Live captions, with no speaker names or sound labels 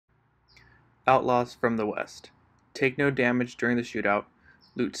Outlaws from the West. Take no damage during the shootout.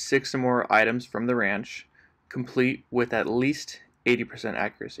 Loot 6 or more items from the ranch. Complete with at least 80%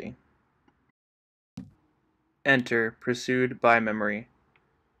 accuracy. Enter, pursued by memory.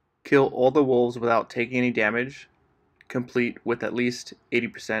 Kill all the wolves without taking any damage. Complete with at least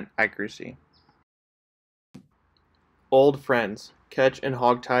 80% accuracy. Old Friends. Catch and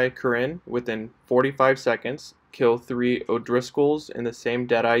hogtie Corinne within 45 seconds. Kill 3 O'Driscolls in the same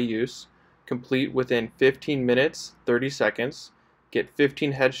Deadeye use. Complete within 15 minutes, 30 seconds. Get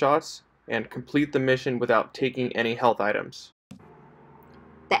 15 headshots, and complete the mission without taking any health items.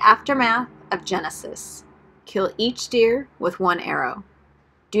 The Aftermath of Genesis. Kill each deer with 1 arrow.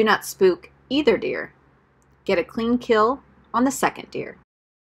 Do not spook either deer. Get a clean kill on the second deer.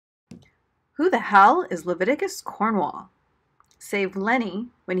 Who the hell is Leviticus Cornwall? Save Lenny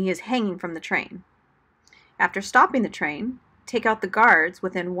when he is hanging from the train. After stopping the train, take out the guards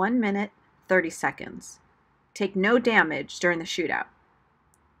within 1 minute, 30 seconds. Take no damage during the shootout.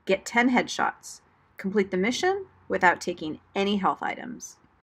 Get 10 headshots. Complete the mission without taking any health items.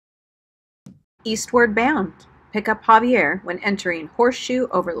 Eastward Bound. Pick up Javier when entering Horseshoe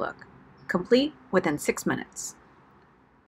Overlook. Complete within 6 minutes.